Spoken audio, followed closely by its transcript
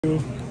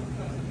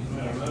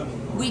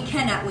We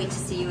cannot wait to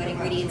see you at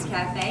Ingredients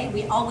Cafe.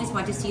 We always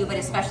want to see you, but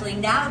especially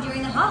now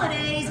during the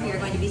holidays, we are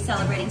going to be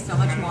celebrating so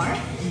much more.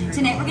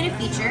 Tonight we're going to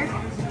feature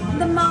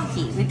the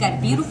mahi. We've got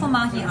beautiful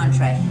mahi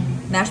entree.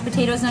 Mashed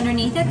potatoes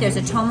underneath it. There's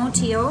a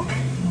tomatillo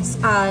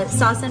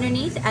sauce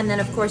underneath, and then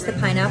of course the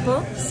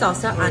pineapple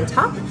salsa on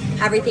top.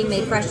 Everything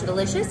made fresh and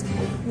delicious.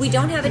 We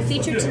don't have it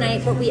featured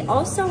tonight, but we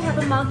also have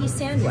a mahi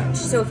sandwich.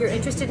 So if you're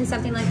interested in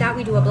something like that,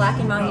 we do a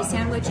blackened mahi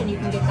sandwich, and you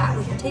can get that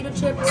with potato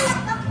chips,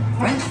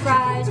 French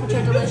fries, which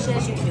are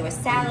delicious. You can do a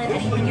salad,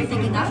 anything you're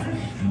thinking of.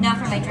 Now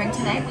for my drink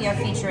tonight, we are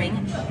featuring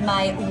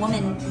my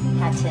woman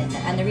hatton.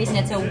 And the reason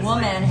it's a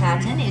woman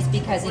hatton is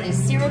because it is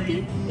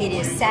syrupy, it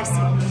is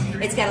sassy.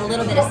 It's got a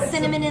little bit of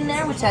cinnamon in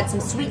there, which adds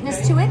some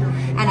sweetness to it.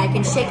 And I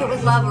can shake it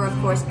with love, or of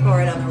course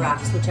pour it on the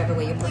rocks, whichever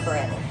way you prefer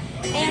it.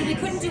 And we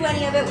couldn't do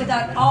any of it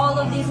without all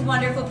of these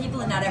wonderful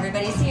people, and not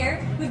everybody's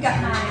here. We've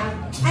got Maya,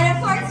 and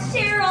of course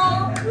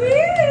Cheryl. Woo!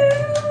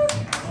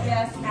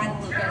 Yes,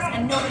 and Lucas,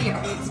 and nobody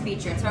else is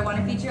featured. So I want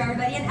to feature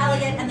everybody, and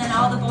Elliot, and then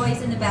all the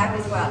boys in the back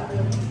as well.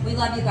 We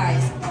love you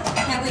guys.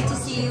 Can't wait to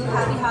see you.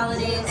 Happy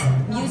holidays.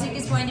 Music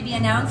is going to be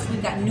announced.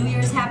 We've got New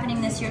Year's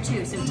happening this year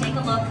too, so take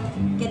a look.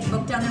 Get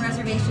booked on the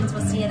reservations.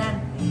 We'll see you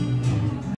then.